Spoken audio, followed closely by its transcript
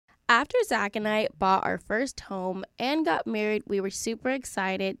After Zach and I bought our first home and got married, we were super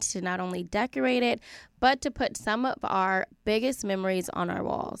excited to not only decorate it, but to put some of our biggest memories on our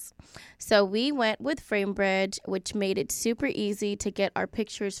walls. So we went with FrameBridge, which made it super easy to get our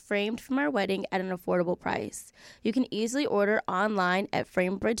pictures framed from our wedding at an affordable price. You can easily order online at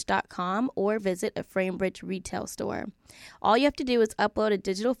framebridge.com or visit a FrameBridge retail store. All you have to do is upload a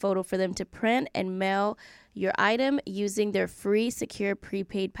digital photo for them to print and mail your item using their free, secure,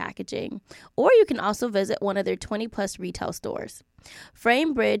 prepaid packaging. Or you can also visit one of their 20-plus retail stores.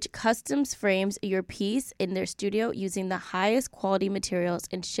 FrameBridge customs frames your piece in their studio using the highest quality materials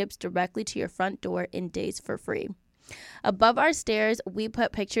and ships directly to your front door in days for free. Above our stairs, we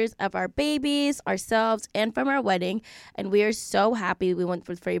put pictures of our babies, ourselves, and from our wedding, and we are so happy we went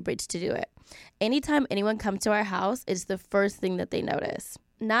with FrameBridge to do it. Anytime anyone comes to our house, it's the first thing that they notice.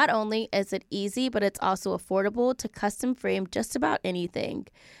 Not only is it easy, but it's also affordable to custom frame just about anything.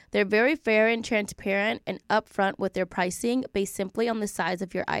 They're very fair and transparent and upfront with their pricing based simply on the size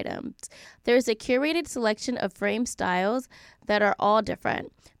of your items. There's a curated selection of frame styles that are all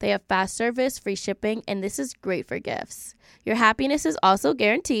different. They have fast service, free shipping, and this is great for gifts. Your happiness is also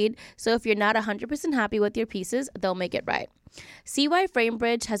guaranteed, so if you're not 100% happy with your pieces, they'll make it right. See why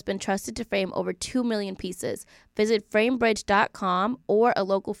FrameBridge has been trusted to frame over 2 million pieces. Visit framebridge.com or a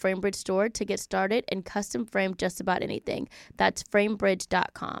local FrameBridge store to get started and custom frame just about anything. That's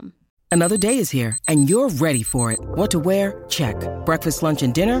framebridge.com. Another day is here, and you're ready for it. What to wear? Check. Breakfast, lunch,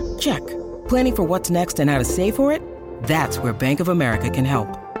 and dinner? Check. Planning for what's next and how to save for it? That's where Bank of America can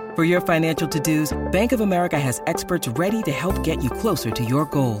help. For your financial to-dos, Bank of America has experts ready to help get you closer to your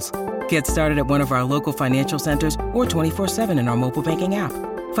goals. Get started at one of our local financial centers or 24/7 in our mobile banking app.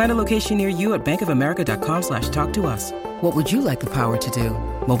 Find a location near you at bankofamerica.com/talktous. What would you like the power to do?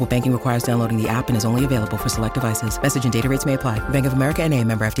 Mobile banking requires downloading the app and is only available for select devices. Message and data rates may apply. Bank of America N.A.,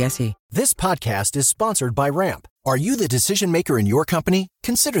 member FDIC. This podcast is sponsored by Ramp. Are you the decision maker in your company?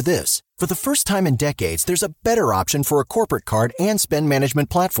 Consider this. For the first time in decades, there's a better option for a corporate card and spend management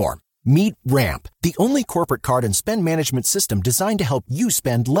platform. Meet Ramp, the only corporate card and spend management system designed to help you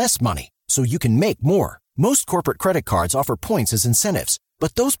spend less money so you can make more. Most corporate credit cards offer points as incentives,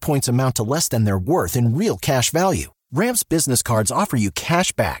 but those points amount to less than their worth in real cash value. Ramp's business cards offer you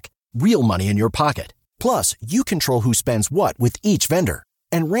cash back, real money in your pocket. Plus, you control who spends what with each vendor.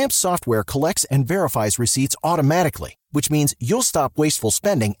 And Ramp's software collects and verifies receipts automatically, which means you'll stop wasteful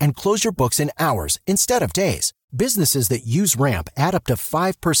spending and close your books in hours instead of days. Businesses that use Ramp add up to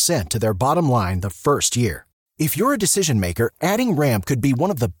 5% to their bottom line the first year. If you're a decision maker, adding Ramp could be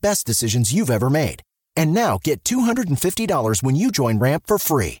one of the best decisions you've ever made. And now get $250 when you join Ramp for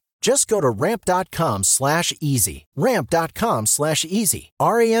free. Just go to ramp.com/easy. Ramp.com/easy.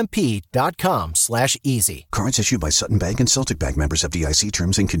 RAMP.com/easy. Cards issued by Sutton Bank and Celtic Bank, members of FDIC.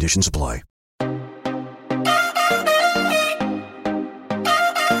 Terms and conditions apply.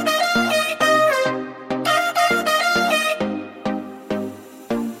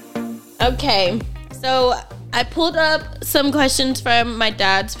 Okay, so I pulled up some questions from my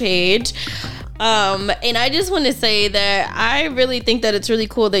dad's page. And I just want to say that I really think that it's really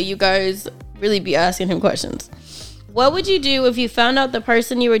cool that you guys really be asking him questions. What would you do if you found out the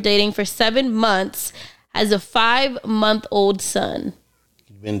person you were dating for 7 months has a 5-month-old son?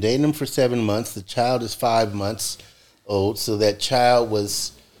 You've been dating him for 7 months. The child is 5 months old. So that child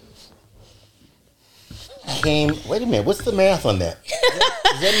wait a minute, what's the math on that?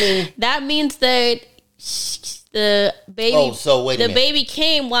 Does that mean? That means that the baby, baby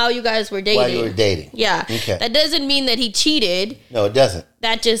came while you guys were dating. While you were dating. Yeah. Okay. That doesn't mean that he cheated. No, it doesn't.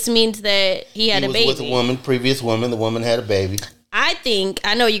 That just means that he had a baby. He was with a previous woman. The woman had a baby. I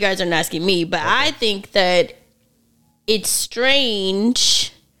know you guys aren't asking me, but okay. I think that it's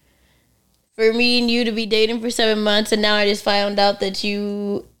strange for me and you to be dating for 7 months, and now I just found out that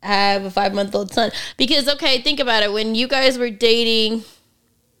you have a 5-month-old son. Because, okay, think about it. When you guys were dating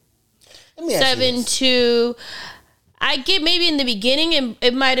 7 to, I get maybe in the beginning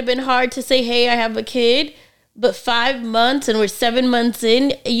it might have been hard to say, hey, I have a kid, but 5 months and we're 7 months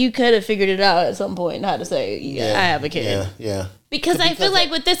in, you could have figured it out at some point how to say, I have a kid. Yeah. Because I feel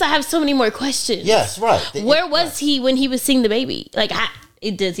like with this, I have so many more questions. Yes, right. Where was he when he was seeing the baby? Like,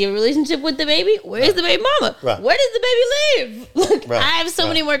 does he have a relationship with the baby? Where's the baby mama? Right. Where does the baby live? Right. I have so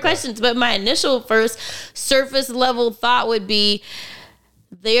many more questions, but my initial first surface level thought would be,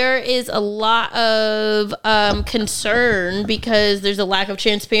 there is a lot of concern because there's a lack of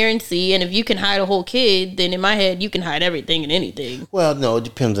transparency, and if you can hide a whole kid, then in my head you can hide everything and anything. Well, no, it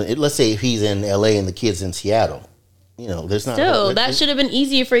depends on it. Let's say if he's in LA and the kid's in Seattle, there's not. Still, that should have been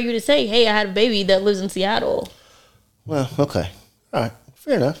easier for you to say, hey, I had a baby that lives in Seattle. Well, okay, all right,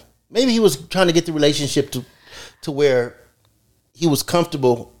 fair enough. maybe he was trying to get the relationship to where he was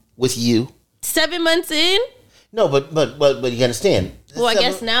comfortable with you. 7 months in? No, but you understand. Well, I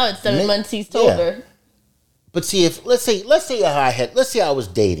guess now it's 7 months he's told her. But see, if let's say I was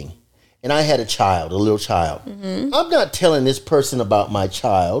dating and I had a little child. Mm-hmm. I'm not telling this person about my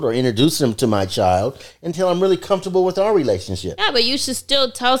child or introducing them to my child until I'm really comfortable with our relationship. Yeah, but you should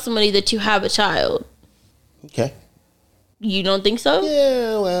still tell somebody that you have a child. Okay. You don't think so?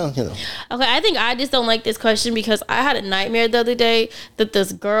 Yeah, well, Okay, I think I just don't like this question because I had a nightmare the other day that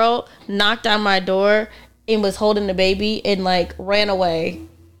this girl knocked on my door and was holding the baby and like ran away.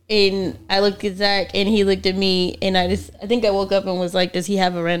 And I looked at Zach and he looked at me and I think I woke up and was like, does he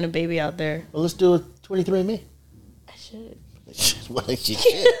have a random baby out there? Well, let's do a 23andMe. I should. Well, she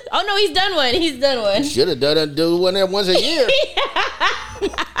should. Oh no, he's done one. Should have do one that once a year.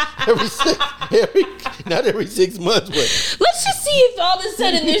 Not every 6 months, but let's just see if all of a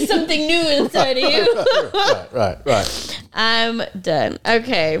sudden there's something new inside of you. Right. I'm done.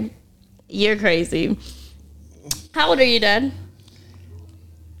 Okay, you're crazy. How old are you, Dad?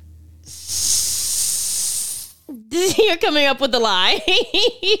 You're coming up with a lie.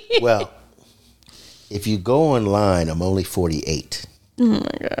 Well, if you go online, I'm only 48. Oh my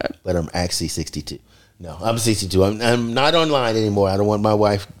God. But I'm actually 62. No, I'm 62. I'm not online anymore. I don't want my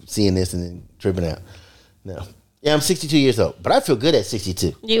wife seeing this and then tripping out. No. Yeah, I'm 62 years old, but I feel good at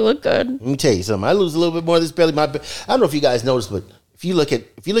 62. You look good. Let me tell you something. I lose a little bit more of this belly. I don't know if you guys noticed, but if you look at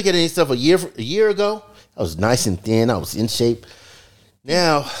any stuff a year ago, I was nice and thin. I was in shape.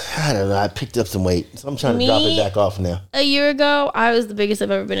 Now, I don't know. I picked up some weight, so I'm trying to drop it back off now. A year ago, I was the biggest I've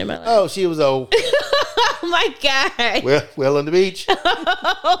ever been in my life. Oh, she was old. Oh my God. Well on the beach.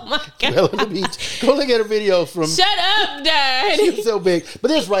 Oh my God. Well on the beach. Go look at her videos from. Shut up, Dad. She was so big, but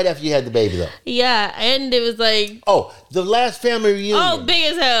this right after you had the baby, though. Yeah, and it was like. Oh, the last family reunion. Oh,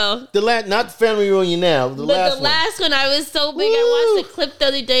 big as hell. Not the family reunion now. The last one I was so big. Woo! I watched the clip the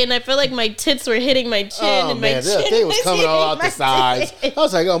other day, and I felt like my tits were hitting my chin, and my chin they was coming all out the sides. I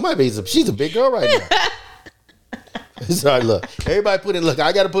was like, oh, my baby's she's a big girl right now. Sorry, look. Everybody put in. Look,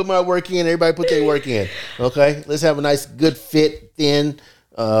 I got to put my work in. Everybody put their work in. Okay, let's have a nice, good fit, thin.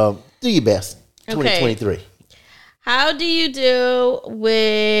 Do your best. 2023. Okay. How do you do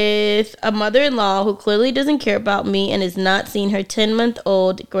with a mother-in-law who clearly doesn't care about me and has not seen her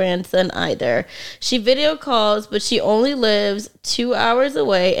 10-month-old grandson either? She video calls, but she only lives 2 hours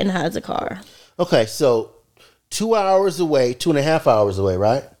away and has a car. Okay, so 2 hours away, 2.5 hours away,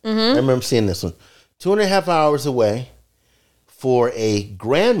 right? Mm-hmm. I remember seeing this one. 2.5 hours away for a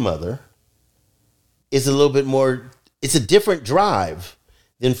grandmother is a little bit more, it's a different drive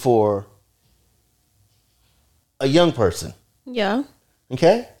than for a young person. Yeah.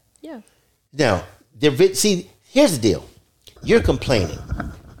 Okay? Yeah. Now, see, here's the deal. You're complaining.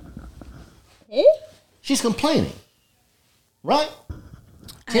 Eh? She's complaining. Right?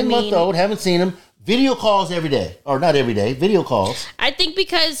 10-month-old, haven't seen him. Video calls every day. Or not every day. Video calls. I think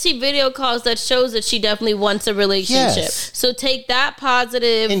because she video calls, that shows that she definitely wants a relationship. Yes. So take that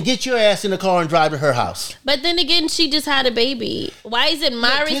positive. And get your ass in the car and drive to her house. But then again, she just had a baby. Why is it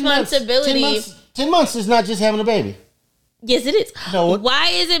my responsibility? 10 months is not just having a baby. Yes, it is. No. Why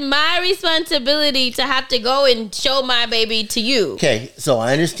is it my responsibility to have to go and show my baby to you? Okay, so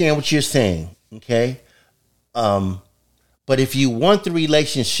I understand what you're saying. Okay? But if you want the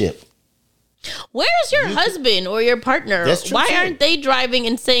relationship, where's your husband or your partner? That's true. Why aren't they driving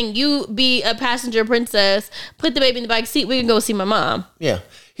and saying, you be a passenger princess, put the baby in the back seat, we can go see my mom? Yeah.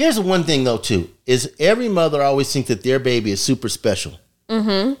 Here's the one thing, though, too, is every mother always thinks that their baby is super special.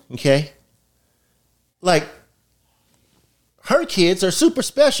 Mm-hmm. Okay? Like, her kids are super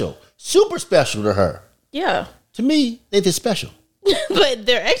special to her. Yeah. To me, they're just special. But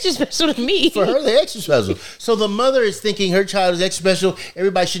they're extra special to me. For her, they're extra special. So the mother is thinking her child is extra special.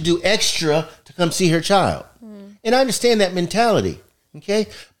 Everybody should do extra to come see her child. And I understand that mentality. Okay?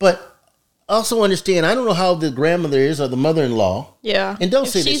 But also understand, I don't know how the grandmother is or the mother-in-law. Yeah. And don't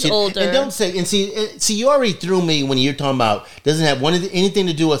say she's that. Older. And don't say, and see, you already threw me when you're talking about doesn't have anything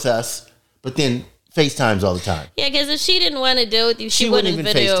to do with us, but then FaceTimes all the time. Yeah, because if she didn't want to deal with you, she wouldn't even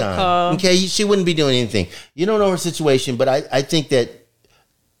video FaceTime. Call. Okay, she wouldn't be doing anything. You don't know her situation, but I think that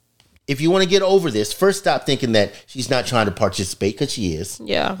if you want to get over this, first stop thinking that she's not trying to participate, because she is.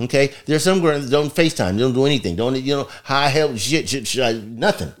 Yeah. Okay? There's some girls that don't FaceTime, don't do anything. Don't, high hell, shit,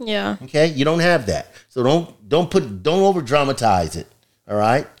 nothing. Yeah. Okay? You don't have that. So don't over dramatize it. All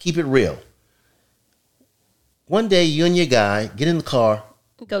right? Keep it real. One day, you and your guy get in the car,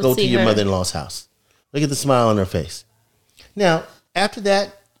 go to your mother-in-law's house. Look at the smile on her face. Now, after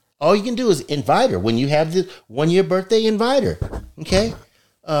that, all you can do is invite her. When you have the 1-year birthday, invite her. Okay?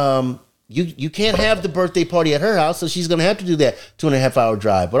 You can't have the birthday party at her house, so she's going to have to do that 2.5 hour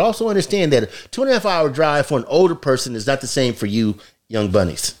drive. But also understand that a 2.5 hour drive for an older person is not the same for you young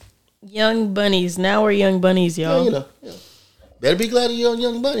bunnies. Young bunnies. Now we're young bunnies, y'all. Yeah, better be glad you're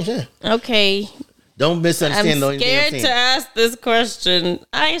young bunnies, yeah. Okay. Don't misunderstand. I'm scared to ask this question.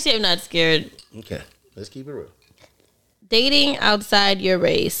 I actually am not scared. Okay, let's keep it real. Dating outside your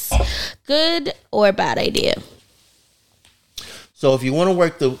race, good or bad idea? So if you want to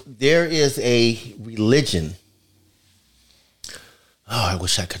work there is a religion. Oh, I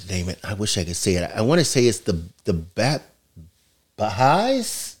wish I could name it. I wish I could say it. I want to say it's the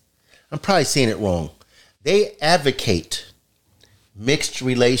Baha'is. I'm probably saying it wrong. They advocate mixed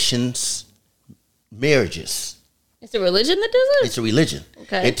relations, marriages. It's a religion that does it? It's a religion.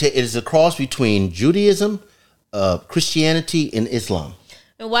 Okay. It is a cross between Judaism, Christianity, and Islam.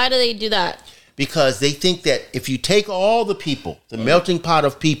 And why do they do that? Because they think that if you take all the people, the melting pot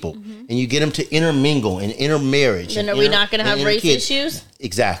of people, and you get them to intermingle and intermarriage, then are we not going to have race issues?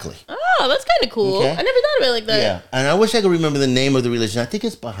 Exactly. Oh, that's kind of cool. Okay. I never thought of it like that. Yeah, and I wish I could remember the name of the religion. I think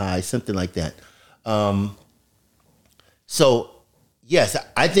it's Baha'i, something like that. So, yes,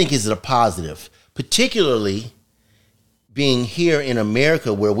 I think it's a positive, particularly being here in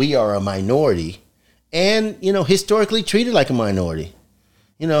America where we are a minority and, historically treated like a minority,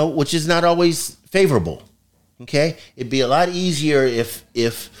 which is not always favorable. Okay? It'd be a lot easier if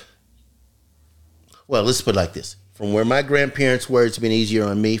let's put it like this. From where my grandparents were, it's been easier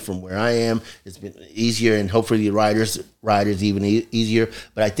on me. From where I am, it's been easier, and hopefully the riders even easier.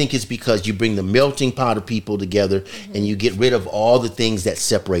 But I think it's because you bring the melting pot of people together, and you get rid of all the things that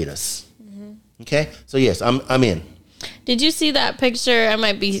separate us. Okay, so yes, I'm in. Did you see that picture? I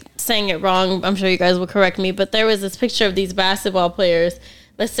might be saying it wrong. I'm sure you guys will correct me. But there was this picture of these basketball players.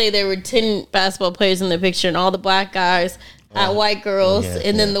 Let's say there were 10 basketball players in the picture, and all the black guys at white girls,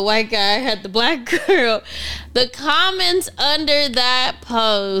 and then the white guy had the black girl. The comments under that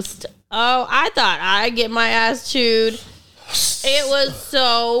post, I thought I'd get my ass chewed. It was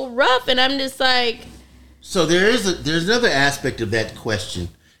so rough, and I'm just like... So there's another aspect of that question,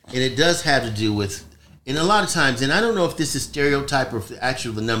 and it does have to do with, and a lot of times, and I don't know if this is stereotype or if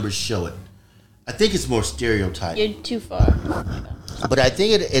actually the numbers show it. I think it's more stereotype. You're too far. But I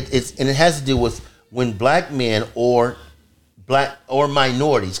think it's and it has to do with when black men or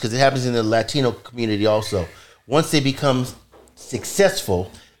minorities, because it happens in the Latino community also. Once they become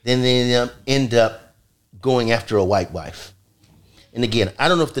successful, then they end up going after a white wife. And again, I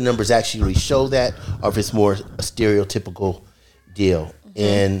don't know if the numbers actually show that or if it's more a stereotypical deal.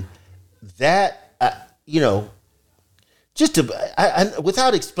 And that,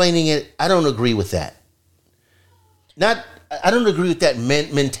 without explaining it, I don't agree with that. I don't agree with that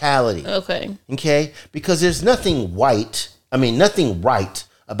mentality. Okay? Because there's nothing nothing right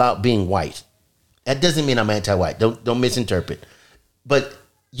about being white. That doesn't mean I'm anti-white. Don't misinterpret. But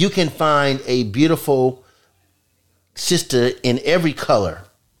you can find a beautiful sister in every color.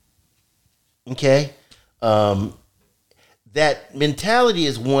 Okay? That mentality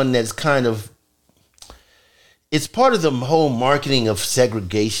is one that's kind of, it's part of the whole marketing of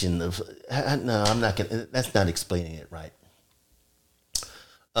segregation that's not explaining it right.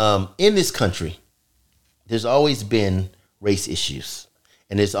 In this country, there's always been race issues,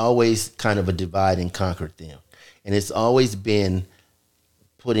 and there's always kind of a divide and conquer thing, and it's always been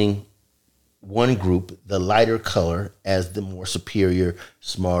putting one group, the lighter color, as the more superior,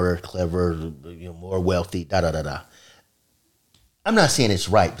 smarter, clever, more wealthy, I'm not saying it's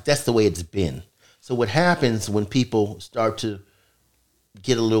right, but that's the way it's been. So what happens when people start to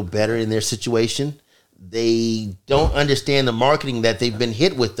get a little better in their situation, they don't understand the marketing that they've been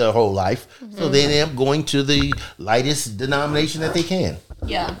hit with their whole life. So they end up going to the lightest denomination that they can.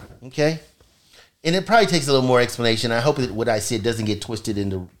 Yeah. Okay? And it probably takes a little more explanation. I hope that what I said doesn't get twisted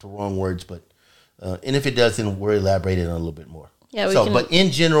into the wrong words, but and if it does, then we'll elaborate it on a little bit more. Yeah. But in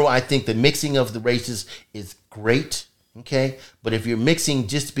general, I think the mixing of the races is great. Okay? But if you're mixing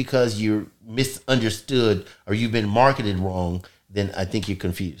just because you're misunderstood or you've been marketed wrong, then I think you're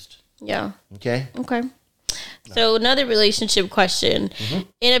confused. Yeah. Okay. So another relationship question.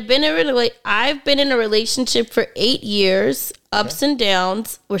 And I've been in a relationship for 8 years, ups and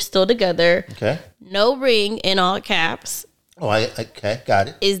downs. We're still together. Okay. No ring in all caps. Oh, okay, got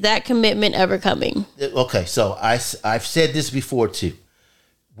it. Is that commitment ever coming? Okay, so I've said this before too.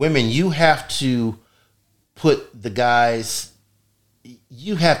 Women, you have to put the guys.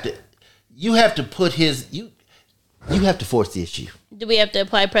 You have to put his. You have to force the issue. Do we have to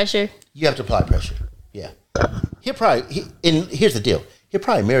apply pressure? You have to apply pressure. Yeah. And here's the deal. He'll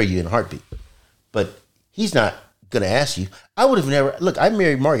probably marry you in a heartbeat, but he's not going to ask you. I would have never, look, I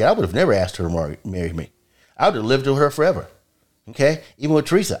married Margaret. I would have never asked her to marry me. I would have lived with her forever. Okay? Even with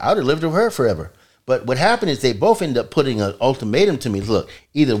Teresa, I would have lived with her forever. But what happened is they both ended up putting an ultimatum to me. Look,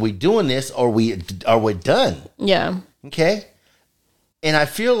 either we're doing this or we're done. Yeah. Okay? And I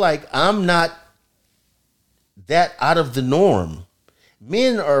feel like I'm not that out of the norm.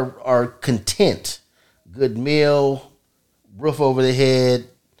 Men are content. Good meal, roof over the head,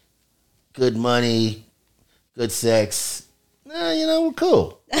 good money, good sex. We're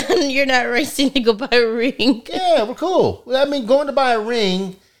cool. You're not racing to go buy a ring. Yeah, we're cool. I mean, going to buy a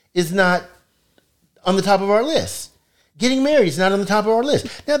ring is not on the top of our list. Getting married is not on the top of our list.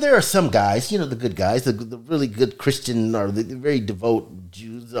 Now, there are some guys, the good guys, the really good Christian or the very devout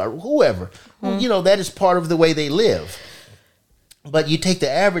Jews or whoever, that is part of the way they live. But you take the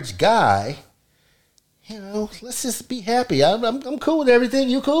average guy, let's just be happy. I'm cool with everything.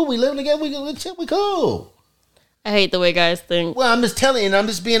 You cool? We live together. We cool. I hate the way guys think. Well, I'm just telling you, and I'm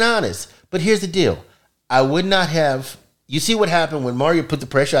just being honest. But here's the deal. I would not have... You see what happened when Mario put the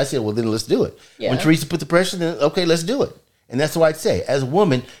pressure? I said, well, then let's do it. Yeah. When Teresa put the pressure, then okay, let's do it. And that's what I'd say. As a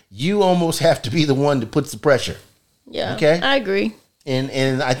woman, you almost have to be the one that puts the pressure. Yeah. Okay? I agree.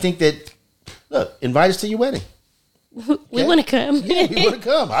 And I think that, look, invite us to your wedding. We want to come. Yeah, we want to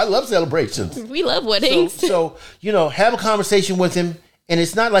come. I love celebrations. We love weddings. So, have a conversation with him. And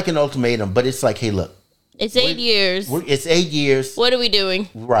it's not like an ultimatum, but it's like, hey, look. It's 8 years. It's 8 years. What are we doing?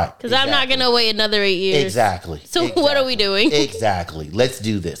 Right. Because I'm not going to wait another 8 years. Exactly. So what are we doing? Exactly. Let's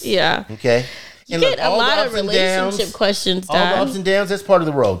do this. Yeah. Okay? You get a lot of relationship questions, Don. All the ups and downs, that's part of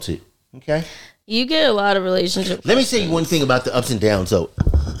the road, too. Okay? You get a lot of relationship questions. Let me say one thing about the ups and downs, though.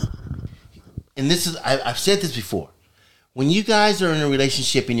 And this is, I've said this before. When you guys are in a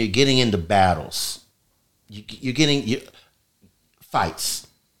relationship and you're getting into battles, you're getting fights,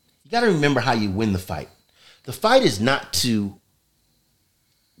 you got to remember how you win the fight. The fight is not to...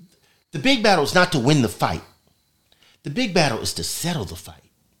 The big battle is not to win the fight. The big battle is to settle the fight.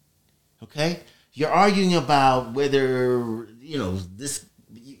 Okay? You're arguing about whether, this...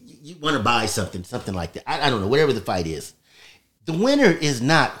 You want to buy something like that. I don't know, whatever the fight is. The winner is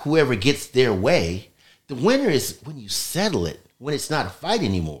not whoever gets their way. The winner is when you settle it, when it's not a fight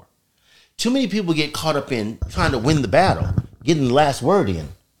anymore. Too many people get caught up in trying to win the battle, getting the last word in,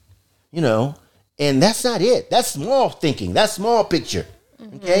 and that's not it. That's small thinking. That's small picture.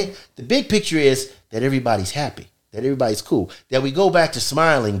 Okay? The big picture is that everybody's happy, that everybody's cool, that we go back to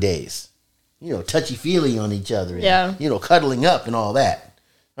smiling days, touchy-feely on each other, and, cuddling up and all that.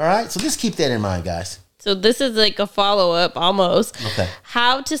 All right? So just keep that in mind, guys. So this is like a follow-up almost. Okay.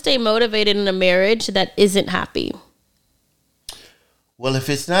 How to stay motivated in a marriage that isn't happy. Well, if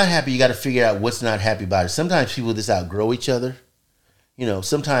it's not happy, you got to figure out what's not happy about it. Sometimes people just outgrow each other.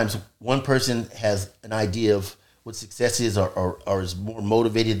 Sometimes one person has an idea of what success is or is more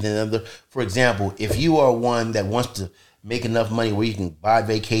motivated than the other. For example, if you are one that wants to make enough money where you can buy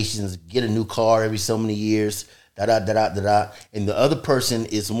vacations, get a new car every so many years, and the other person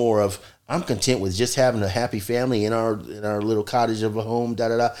is more of, I'm content with just having a happy family in our little cottage of a home,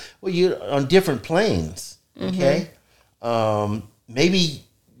 Well, you're on different planes, okay?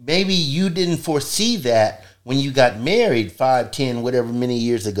 Maybe you didn't foresee that when you got married 5, 10, whatever many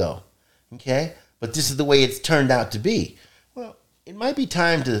years ago, okay? But this is the way it's turned out to be. Well, it might be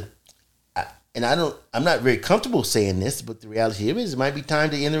time to, and I'm not very comfortable saying this, but the reality of it is it might be time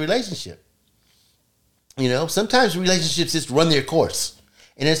to end the relationship. Sometimes relationships just run their course.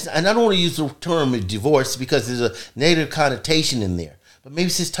 And I don't want to use the term divorce because there's a negative connotation in there. But maybe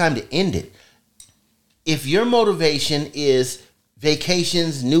it's just time to end it. If your motivation is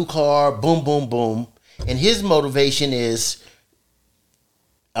vacations, new car, boom, boom, boom, and his motivation is,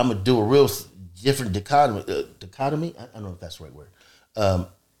 I'm going to do a real different dichotomy? I don't know if that's the right word.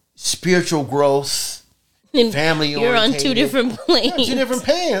 Spiritual growth, family oriented. You're on two different planes. Yeah, two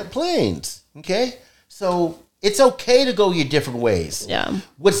different planes, okay? So it's okay to go your different ways. Yeah.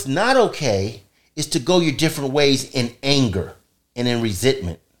 What's not okay is to go your different ways in anger and in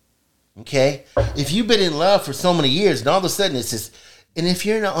resentment. Okay? If you've been in love for so many years and all of a sudden it's just, and if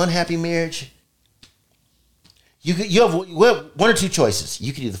you're in an unhappy marriage, you have one or two choices.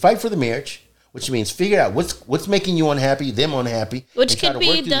 You can either fight for the marriage, which means figure out what's making you unhappy, them unhappy. Which could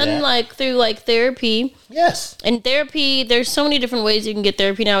be done through therapy. Yes. And therapy, there's so many different ways you can get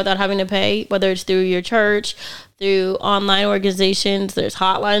therapy now without having to pay, whether it's through your church, through online organizations, there's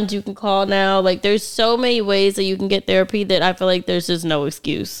hotlines you can call now. There's so many ways that you can get therapy that I feel like there's just no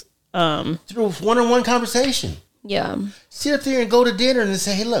excuse. Through one-on-one conversation. Yeah. Sit up there and go to dinner and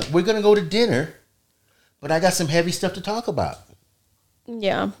say, hey, look, we're going to go to dinner, but I got some heavy stuff to talk about.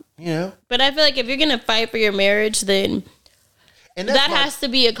 Yeah. You know? But I feel like if you're going to fight for your marriage, then that has to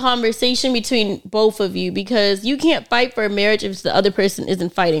be a conversation between both of you, because you can't fight for a marriage if the other person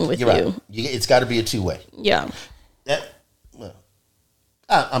isn't fighting with you. Right. It's got to be a two-way. Yeah.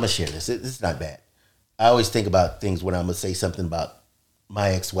 I'm going to share this. It's not bad. I always think about things when I'm going to say something about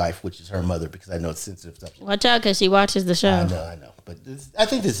my ex-wife, which is her mother, because I know it's sensitive stuff. Watch out, because she watches the show. I know. But I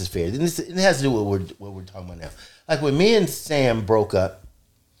think this is fair. It has to do with what we're talking about now. Like when me and Sam broke up,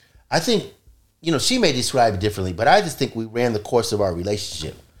 I think, she may describe it differently, but I just think we ran the course of our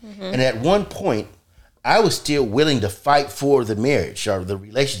relationship. Mm-hmm. And at one point, I was still willing to fight for the marriage or the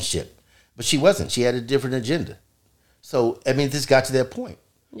relationship, but she wasn't. She had a different agenda. So, this got to that point.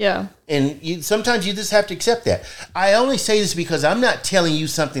 Yeah. And sometimes you just have to accept that. I only say this because I'm not telling you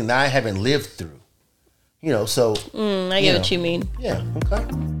something that I haven't lived through. So. I get what you mean. Yeah, okay.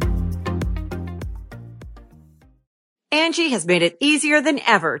 Angie has made it easier than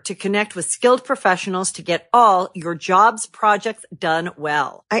ever to connect with skilled professionals to get all your jobs projects done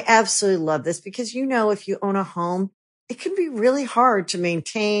well. I absolutely love this because, if you own a home, it can be really hard to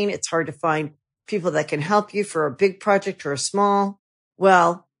maintain. It's hard to find people that can help you for a big project or a small.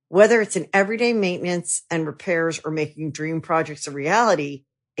 Well, whether it's in everyday maintenance and repairs or making dream projects a reality,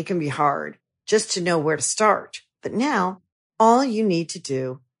 it can be hard just to know where to start. But now, all you need to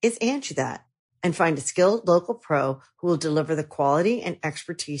do is Angie that and find a skilled local pro who will deliver the quality and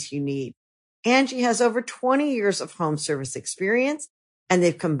expertise you need. Angie has over 20 years of home service experience, and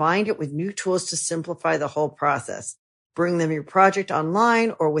they've combined it with new tools to simplify the whole process. Bring them your project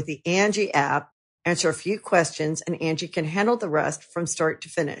online or with the Angie app. Answer a few questions, and Angie can handle the rest from start to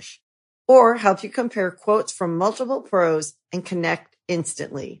finish. Or help you compare quotes from multiple pros and connect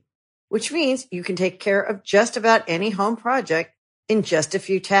instantly. Which means you can take care of just about any home project in just a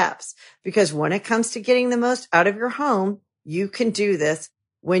few taps. Because when it comes to getting the most out of your home, you can do this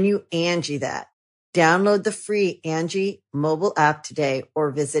when you Angie that. Download the free Angie mobile app today or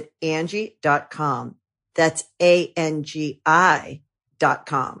visit Angie.com. That's ANGI.com.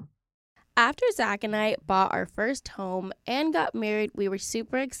 After Zach and I bought our first home and got married, we were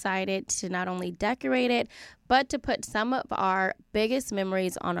super excited to not only decorate it, but to put some of our biggest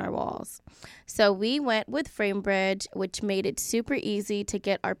memories on our walls. So we went with FrameBridge, which made it super easy to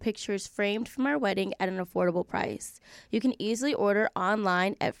get our pictures framed from our wedding at an affordable price. You can easily order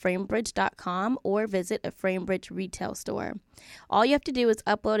online at framebridge.com or visit a FrameBridge retail store. All you have to do is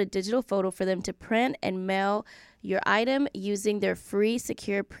upload a digital photo for them to print and mail your item using their free,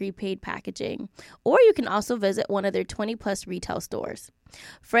 secure, prepaid packaging. Or you can also visit one of their 20-plus retail stores.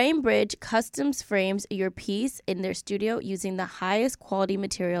 FrameBridge customs frames your piece in their studio using the highest quality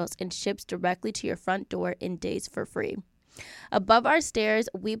materials and ships directly to your front door in days for free. Above our stairs,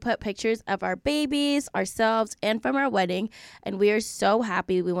 we put pictures of our babies, ourselves, and from our wedding, and we are so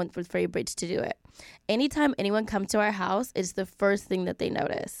happy we went with FrameBridge to do it. Anytime anyone comes to our house, it's the first thing that they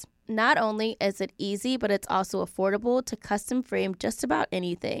notice. Not only is it easy, but it's also affordable to custom frame just about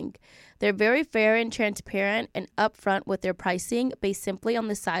anything. They're very fair and transparent and upfront with their pricing based simply on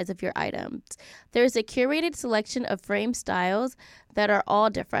the size of your items. There's a curated selection of frame styles that are all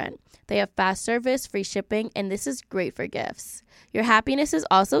different. They have fast service, free shipping, and this is great for gifts. Your happiness is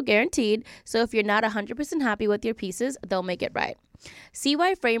also guaranteed, so if you're not 100% happy with your pieces, they'll make it right. See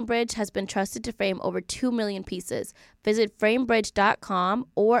why FrameBridge has been trusted to frame over 2 million pieces. Visit framebridge.com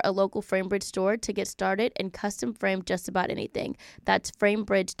or a local FrameBridge store to get started and custom frame just about anything. That's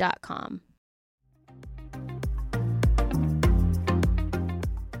framebridge.com.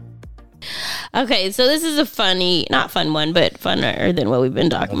 Okay, so this is a not fun one, but funner than what we've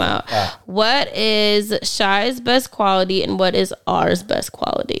been talking about. What is Shy's best quality and what is ours best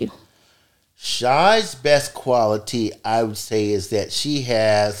quality? Shy's best quality, I would say, is that she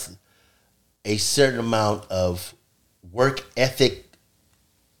has a certain amount of work ethic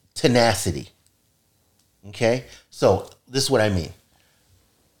tenacity. Okay? So, this is what I mean.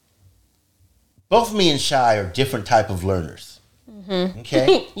 Both me and Shy are different type of learners. Mm-hmm.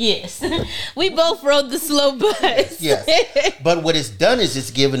 Okay? Yes. We both rode the slow bus. Yes. But what it's done is it's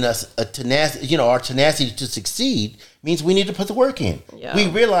given us a tenacity, our tenacity to succeed means we need to put the work in. Yeah. We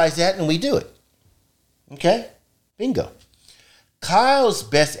realize that and we do it. Okay? Bingo. Kyle's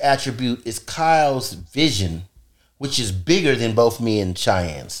best attribute is Kyle's vision, which is bigger than both me and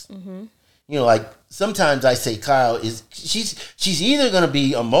Cheyenne's. Mm-hmm. Like sometimes I say Kyle she's either going to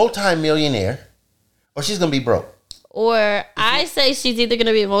be a multimillionaire or she's going to be broke. Or I say she's either going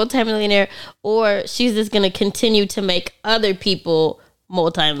to be a multimillionaire or she's just going to continue to make other people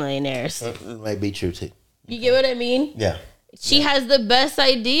multimillionaires. It might be true too. You get what I mean? Yeah. She has the best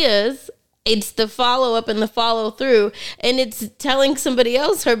ideas it's the follow up and the follow through, and it's telling somebody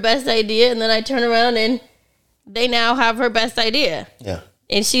else her best idea, and then I turn around and they now have her best idea. Yeah.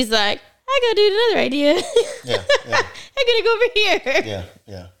 And she's like, I gotta do another idea. Yeah. I gotta go over here.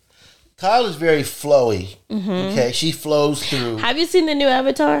 Yeah. Kyle is very flowy. Okay, she flows through. Have you seen the new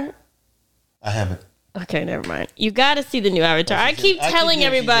Avatar? I haven't. Okay, never mind. You got to see the new Avatar. I keep telling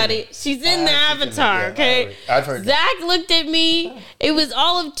everybody she's in the Avatar. Okay, I've heard. Zach looked at me. It was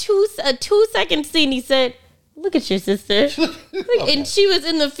all of a 2-second scene. He said, "Look at your sister," okay. And she was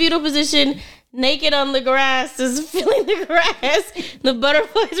in the fetal position, naked on the grass, just feeling the grass. The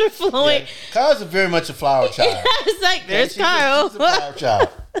butterflies were flowing. Yeah. Kyle's very much a flower child. I was like, "There's Kyle." She's a flower child.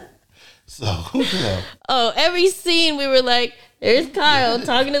 So, Oh, every scene we were like, there's Kyle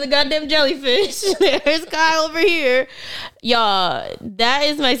talking to the goddamn jellyfish. There's Kyle over here. Y'all, that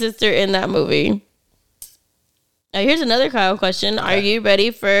is my sister in that movie. Here's another Kyle question. Are you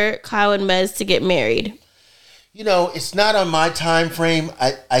ready for Kyle and Mez to get married? It's not on my time frame.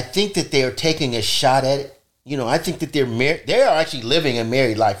 I think that they're taking a shot at it. I think that they're married. They are actually living a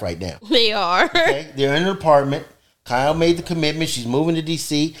married life right now. They are. Okay? They're in an apartment. Kyle made the commitment. She's moving to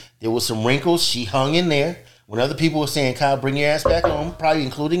D.C. There was some wrinkles. She hung in there. When other people were saying, Kyle, bring your ass back home, probably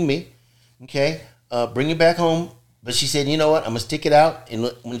including me, okay, bring it back home. But she said, you know what, I'm going to stick it out. And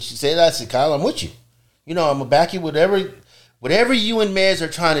when she said that, I said, Kyle, I'm with you. I'm going to back you whatever you and Mez are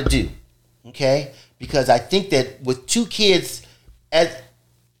trying to do, okay? Because I think that with 2 kids,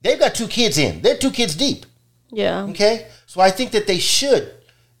 they've got 2 kids in. They're 2 kids deep. Yeah. Okay? So I think that they should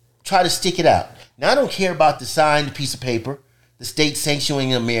try to stick it out. Now, I don't care about the signed piece of paper, the state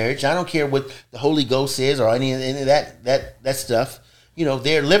sanctioning a marriage. I don't care what the Holy Ghost says or any of that stuff.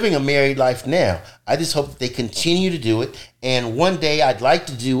 They're living a married life now. I just hope that they continue to do it. And one day I'd like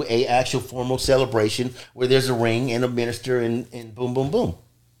to do a actual formal celebration where there's a ring and a minister and boom, boom, boom.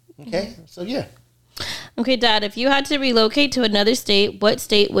 Okay? So, yeah. Okay, Dad, if you had to relocate to another state, what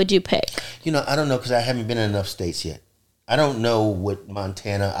state would you pick? I don't know because I haven't been in enough states yet. I don't know what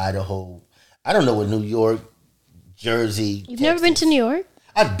Montana, Idaho, I don't know what New York, Jersey. You've never been to New York?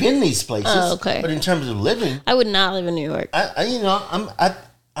 I've been these places. Oh, okay. But in terms of living, I would not live in New York.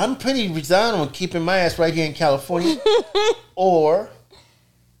 I'm pretty resigned on keeping my ass right here in California, or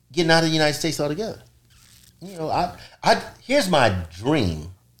getting out of the United States altogether. Here's my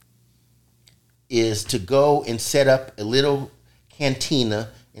dream: is to go and set up a little cantina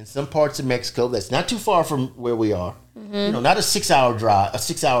in some parts of Mexico that's not too far from where we are. Mm-hmm. Not a 6-hour drive, a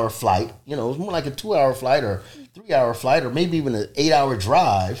 6-hour flight. It's more like a 2-hour flight or 3-hour flight or maybe even an 8-hour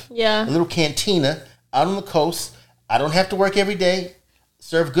drive. Yeah. A little cantina out on the coast. I don't have to work every day.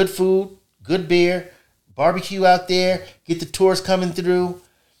 Serve good food, good beer, barbecue out there, get the tourists coming through.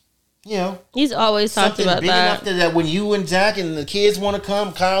 He's always talked about big that. Enough that when you and Zach and the kids want to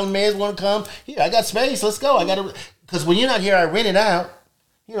come, Kyle and Mez want to come, here, I got space, let's go. Because when you're not here, I rent it out.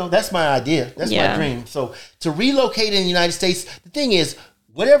 That's my idea. That's my dream. So to relocate in the United States, the thing is,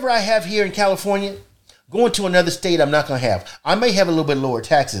 whatever I have here in California, going to another state, I'm not going to have. I may have a little bit lower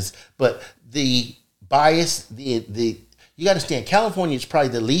taxes, but the bias, you got to understand, California is probably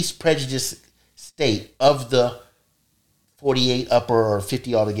the least prejudiced state of the 48 upper or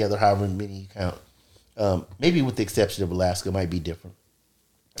 50 altogether, however many you count. Maybe with the exception of Alaska, it might be different.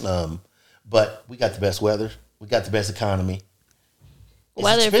 But we got the best weather. We got the best economy. It's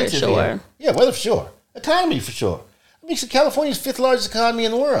weather for sure. Here. Yeah, weather for sure. Economy for sure. California's 5th largest economy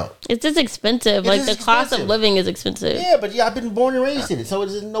in the world. It's just expensive. The cost of living is expensive. Yeah, but I've been born and raised in it, so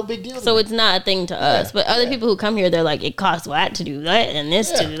it's no big deal. So it's not a thing to us. But other people who come here, they're like, it costs that to do that and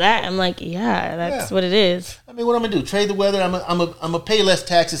this to do that. I'm like, that's what it is. What I'm gonna do? Trade the weather? I'm gonna pay less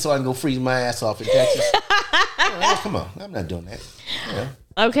taxes so I can go freeze my ass off in Texas. Come on, I'm not doing that.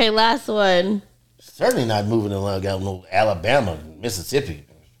 Okay, last one. Certainly not moving along out no Alabama, Mississippi.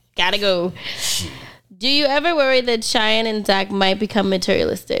 Gotta go. Do you ever worry that Cheyenne and Zach might become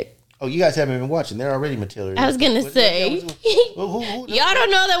materialistic? Oh, you guys haven't been watching. They're already materialistic. I was going to say. Y'all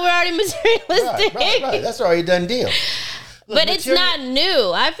don't know that we're already materialistic. Right. That's already a done deal. Look, but it's not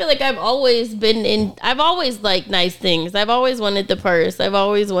new. I feel like I've always liked nice things. I've always wanted the purse. I've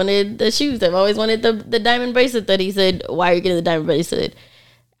always wanted the shoes. I've always wanted the diamond bracelet that he said, why are you getting the diamond bracelet?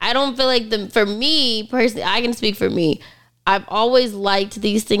 I don't feel like for me, personally, I can speak for me. I've always liked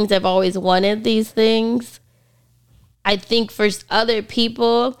these things. I've always wanted these things. I think for other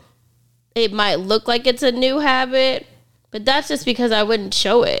people, it might look like it's a new habit, but that's just because I wouldn't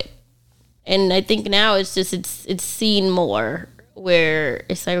show it. And I think now it's just, it's seen more where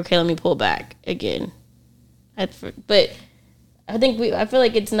it's like, okay, let me pull back again. But I feel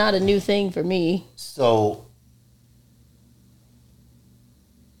like it's not a new thing for me. So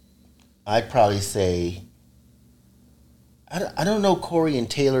I'd probably say, I don't know Corey and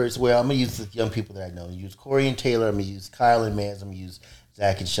Taylor as well. I'm going to use the young people that I know. I'm going to use Corey and Taylor. I'm going to use Kyle and Mans. I'm going to use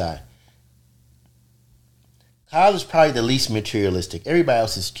Zach and Shy. Kyle is probably the least materialistic. Everybody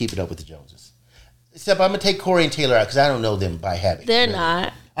else is keeping up with the Joneses. Except I'm going to take Corey and Taylor out because I don't know them by habit. They're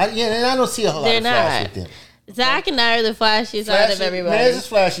not. And I don't see a whole lot of flash with them. Zach and I are the flashiest out of everybody. Mez is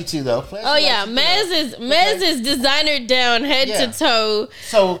flashy too, though. Mez is designer down, head to toe,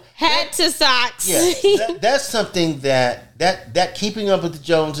 so hat to socks. Yeah, that's something that keeping up with the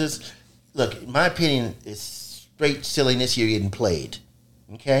Joneses. Look, in my opinion, is straight silliness. You're getting played.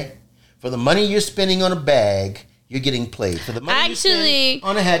 Okay, for the money you're spending on a bag, you're getting played. For the money you're spending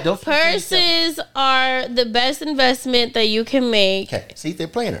on a hat, don't purses are the best investment that you can make. Okay, see, they're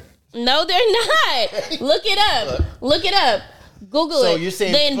playing her. No, they're not. Look it up. Look it up. Google it. You're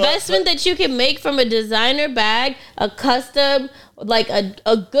saying the investment that you can make from a designer bag, a custom, like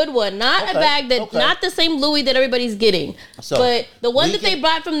a good one, not a bag that, not the same Louis that everybody's getting, but the one that they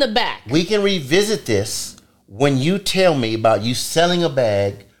bought from the back. We can revisit this when you tell me about you selling a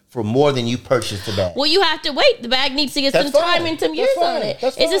bag for more than you purchased the bag. Well, you have to wait. The bag needs to get some time and some years on it.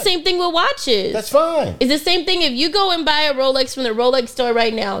 It's the same thing with watches. That's fine. It's the same thing if you go and buy a Rolex from the Rolex store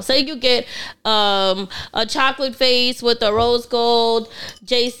right now. Say you get a chocolate face with a rose gold,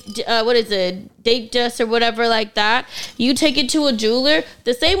 what is it, date just or whatever like that. You take it to a jeweler.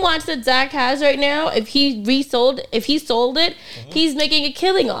 The same watch that Zach has right now, if he sold it, he's making a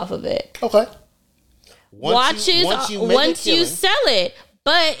killing off of it. Okay. Once you sell it.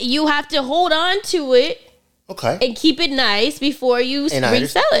 But you have to hold on to it, and keep it nice before you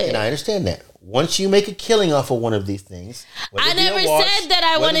resell it. And I understand that. Once you make a killing off of one of these things, I never said that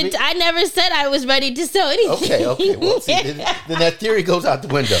I wanted. I never said I was ready to sell anything. Okay. Well, see, then that theory goes out the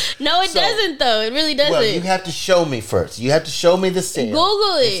window. No, it doesn't, though. It really doesn't. Well, you have to show me first. You have to show me the sale.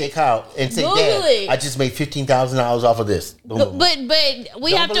 Google it. And say, Kyle, Dad, I just made $15,000 off of this. But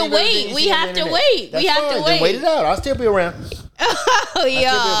we have to wait. We have to wait. We have to wait. Then wait it out. I'll still be around. Oh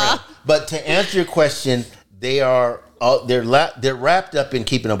yeah. But to answer your question, they're wrapped up in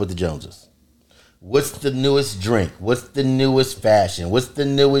keeping up with the Joneses. What's the newest drink? What's the newest fashion? What's the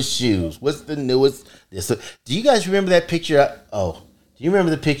newest shoes? What's the newest this? Do you guys remember that picture? Do you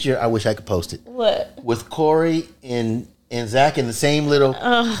remember the picture? I wish I could post it. What? With Corey and Zach in the same little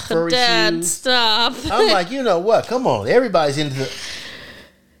furry Dad, shoes. Stop. I'm like, you know what? Come on. Everybody's into the...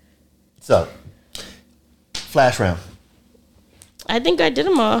 So, flash round. I think I did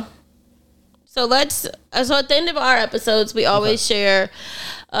them all. So at the end of our episodes, we always share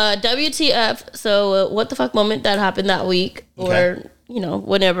WTF. So what the fuck moment that happened that week, or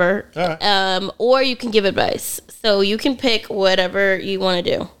whenever. Right. Or you can give advice. So you can pick whatever you want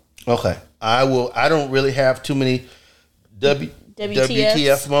to do. Okay, I will. I don't really have too many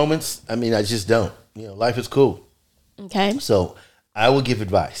WTF moments. I mean, I just don't. Life is cool. Okay. So I will give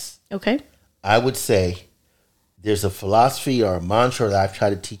advice. Okay. I would say there's a philosophy or a mantra that I've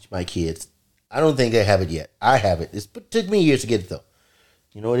tried to teach my kids. I don't think they have it yet. I have it. It took me years to get it, though.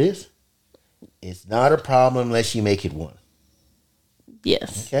 You know what it is? It's not a problem unless you make it one.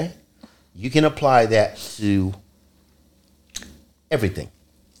 Yes. Okay? You can apply that to everything.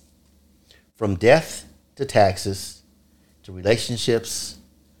 From death to taxes, to relationships,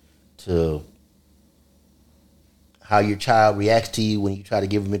 to how your child reacts to you when you try to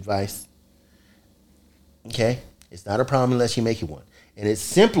give them advice. Okay? It's not a problem unless you make it one. And it's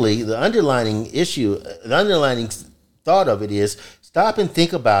simply the underlining issue, the underlining thought of it is stop and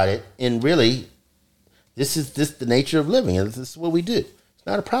think about it. And really, this is the nature of living. And this is what we do. It's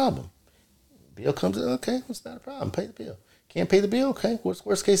not a problem. Bill comes in, okay, it's not a problem. Pay the bill. Can't pay the bill? Okay, what's the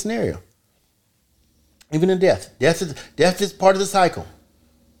worst case scenario? Even in death. Death is part of the cycle.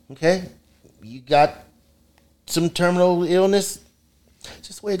 Okay? You got some terminal illness. It's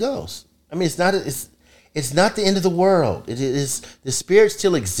just the way it goes. I mean, it's not the end of the world. It is, the spirit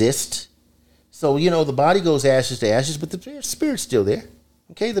still exists. So, the body goes ashes to ashes, but the spirit's still there.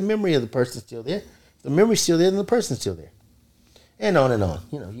 Okay? The memory of the person's still there. If the memory's still there, then the person's still there. And on and on.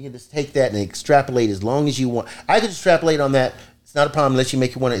 You can just take that and extrapolate as long as you want. I could extrapolate on that. It's not a problem unless you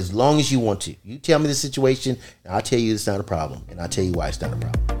make it one as long as you want to. You tell me the situation, and I'll tell you it's not a problem. And I'll tell you why it's not a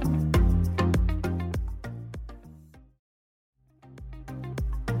problem.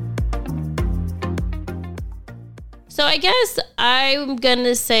 So I guess I'm going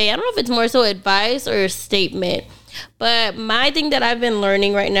to say, I don't know if it's more so advice or a statement, but my thing that I've been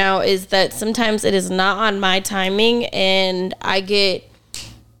learning right now is that sometimes it is not on my timing, and I get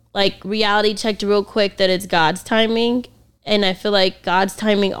reality checked real quick that it's God's timing. And I feel like God's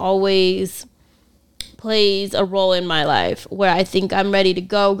timing always plays a role in my life where I think I'm ready to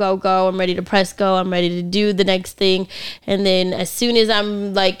go. I'm ready to press go. I'm ready to do the next thing. And then as soon as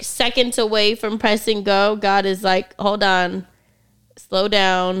I'm like seconds away from pressing go, God is like, hold on, slow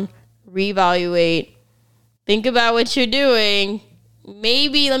down, reevaluate, think about what you're doing.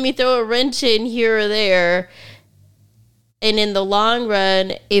 Maybe let me throw a wrench in here or there. And in the long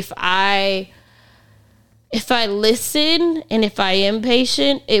run, if I listen and if I am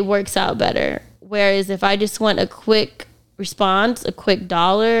patient, it works out better. Whereas if I just want a quick response, a quick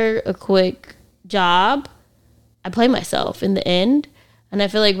dollar, a quick job, I play myself in the end. And I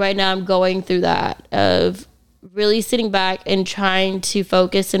feel like right now I'm going through that of really sitting back and trying to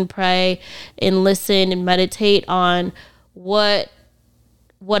focus and pray and listen and meditate on what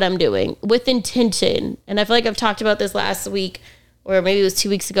I'm doing with intention. And I feel like I've talked about this last week, or maybe it was 2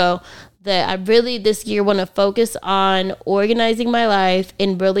 weeks ago, that I really this year want to focus on organizing my life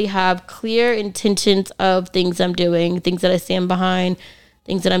and really have clear intentions of things I'm doing, things that I stand behind,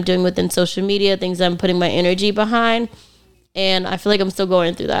 things that I'm doing within social media, things I'm putting my energy behind. And I feel like I'm still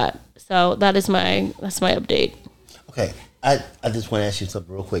going through that. So that's my update. Okay. I just want to ask you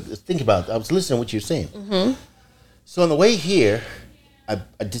something real quick. Let's think about it. I was listening to what you're saying. Mm-hmm. So on the way here,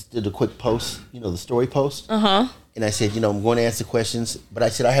 I just did a quick post, the story post. Uh-huh. And I said, I'm going to answer questions, but I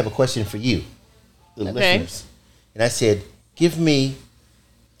said, I have a question for you, the listeners. And I said, give me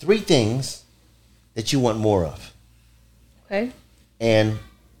 3 things that you want more of. Okay. And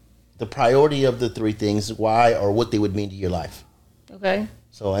the priority of the 3 things, why or what they would mean to your life. Okay.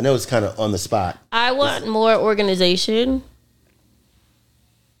 So I know it's kind of on the spot. I want more organization.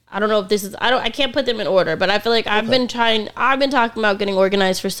 I don't know if this is, I can't put them in order, but I feel like I've been talking about getting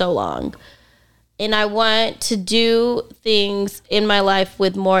organized for so long. And I want to do things in my life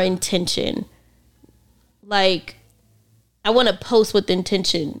with more intention. Like, I want to post with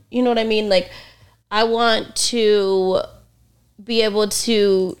intention. You know what I mean? Like, I want to be able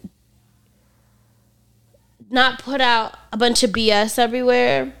to not put out a bunch of BS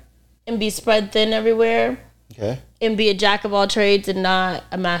everywhere and be spread thin everywhere. Okay. And be a jack of all trades and not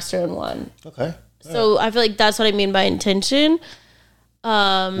a master in one. Okay. So I feel like that's what I mean by intention.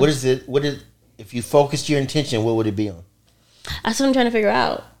 What is it? If you focused your intention, what would it be on? That's what I'm trying to figure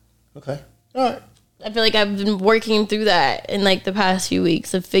out. Okay. All right. I feel like I've been working through that in like the past few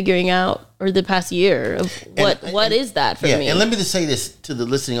weeks of figuring out, or the past year of what is that for me. And let me just say this to the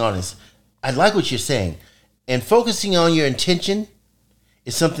listening audience. I like what you're saying. And focusing on your intention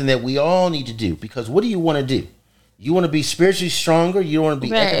is something that we all need to do, because what do you want to do? You want to be spiritually stronger. You want to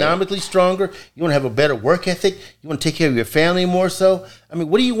be economically stronger. You want to have a better work ethic. You want to take care of your family more so. I mean,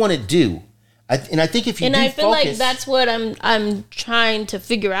 what do you want to do? I think if you I feel like that's what I'm trying to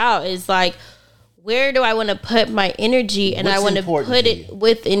figure out is like, where do I want to put my energy? And I want to put it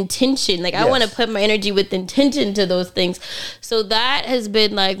with intention. Like, I want to put my energy with intention to those things. So that has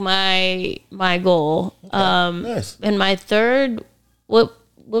been like my goal. Okay. Nice. And my third, what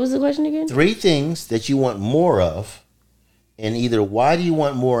was the question again? 3 things that you want more of, and either why do you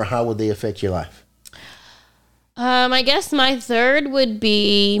want more, or how would they affect your life? I guess my third would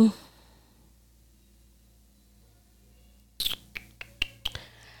be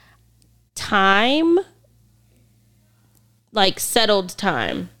time, like settled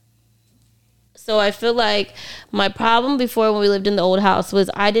time. So I feel like my problem before when we lived in the old house was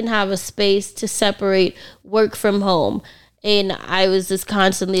I didn't have a space to separate work from home. And I was just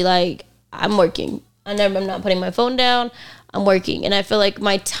constantly like, I'm working. I'm not putting my phone down. I'm working. And I feel like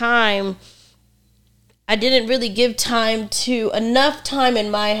my time, I didn't really give enough time in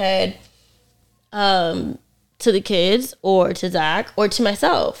my head to the kids or to Zach or to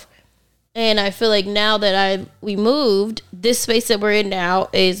myself. And I feel like now that we moved, this space that we're in now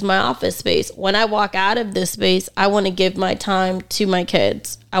is my office space. When I walk out of this space, I want to give my time to my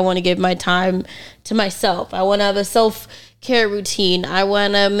kids. I want to give my time to myself. I want to have a self-care routine. I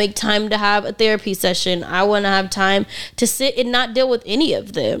want to make time to have a therapy session. I want to have time to sit and not deal with any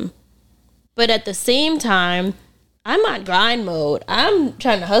of them. But at the same time, I'm on grind mode. I'm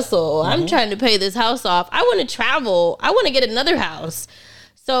trying to hustle. Mm-hmm. I'm trying to pay this house off. I want to travel. I want to get another house.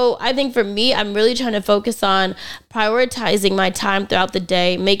 So I think for me, I'm really trying to focus on prioritizing my time throughout the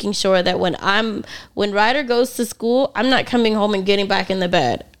day, making sure that when Ryder goes to school, I'm not coming home and getting back in the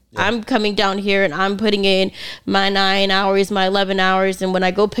bed. Yeah. I'm coming down here and I'm putting in my 9 hours, my 11 hours. And when I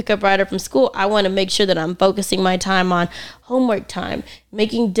go pick up Ryder from school, I want to make sure that I'm focusing my time on homework time,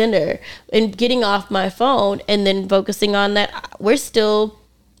 making dinner, and getting off my phone, and then focusing on that we're still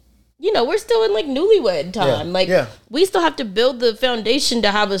we're still in like newlywed time. We still have to build the foundation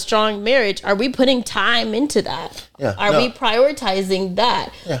to have a strong marriage. Are we putting time into that? Are we prioritizing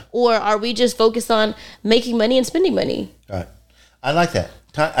that? Or are we just focused on making money and spending money? All right. I like that.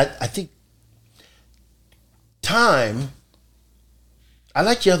 I think time, I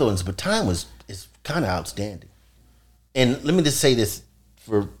like the other ones, but time is kind of outstanding. And let me just say this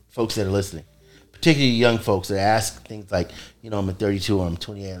for folks that are listening, particularly young folks that ask things like, I'm at 32 or I'm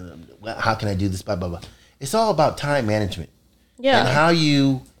 28. How can I do this? Blah, blah, blah. It's all about time management. And how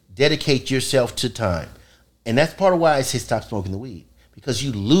you dedicate yourself to time. And that's part of why I say stop smoking the weed, because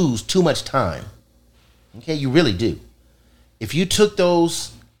you lose too much time. Okay, you really do. If you took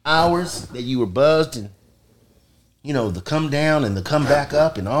those hours that you were buzzed and, the come down and the come back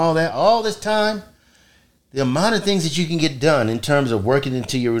up and all that, all this time, the amount of things that you can get done in terms of working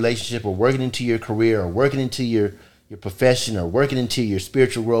into your relationship or working into your career or working into your profession or working into your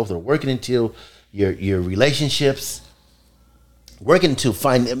spiritual growth or working into your relationships, working to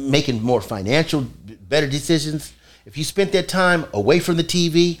making more financial, better decisions. If you spent that time away from the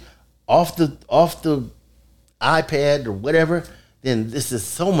TV, off the iPad or whatever, then this is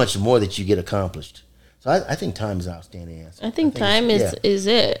so much more that you get accomplished. So I think time is an outstanding answer. I think time is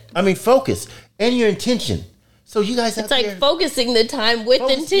it. I mean, focus and your intention. So you guys, it's like focusing the time with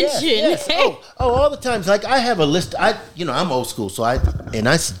intention. Yes. All the times. Like I have a list. I'm old school, so I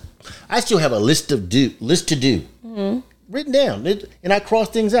still have a list to do written down, and I cross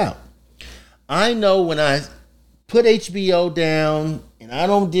things out. I know when I put HBO down and I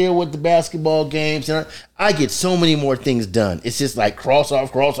don't deal with the basketball games, and I get so many more things done. It's just like cross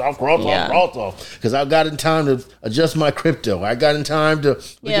off, because I got in time to adjust my crypto. I got in time to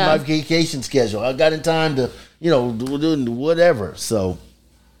look at my vacation schedule. I got in time to, do whatever. So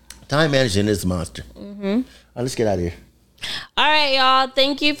time management is a monster. Mm-hmm. All right, let's get out of here. All right, y'all.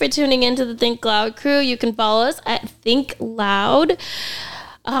 Thank you for tuning into the Think Loud crew. You can follow us at Think Loud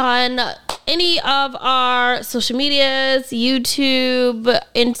on any of our social medias, YouTube,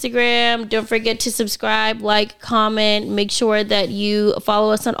 Instagram. Don't forget to subscribe, like, comment. Make sure that you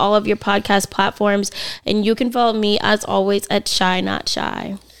follow us on all of your podcast platforms. And you can follow me, as always, at Shy Not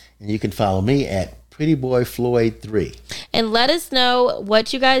Shy. And you can follow me at Pretty Boy Floyd 3. And let us know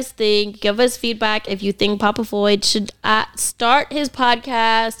what you guys think. Give us feedback if you think Papa Floyd should start his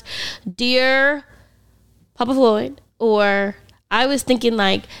podcast, Dear Papa Floyd, or I was thinking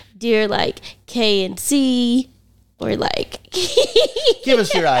like Dear like K and C, or like give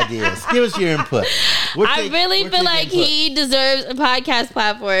us your ideas. Give us your input. I really feel like he deserves a podcast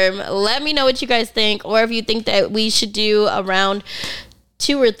platform. Let me know what you guys think, or if you think that we should do around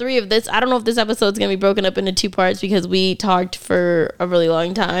 2 or 3 of this. I don't know if this episode is going to be broken up into 2 parts because we talked for a really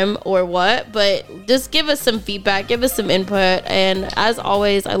long time or what, but just give us some feedback, give us some input. And as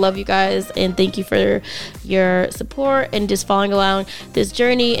always, I love you guys and thank you for your support and just following along this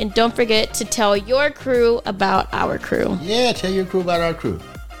journey. And don't forget to tell your crew about our crew. Yeah, tell your crew about our crew.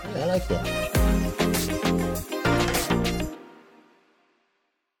 Yeah, I like that.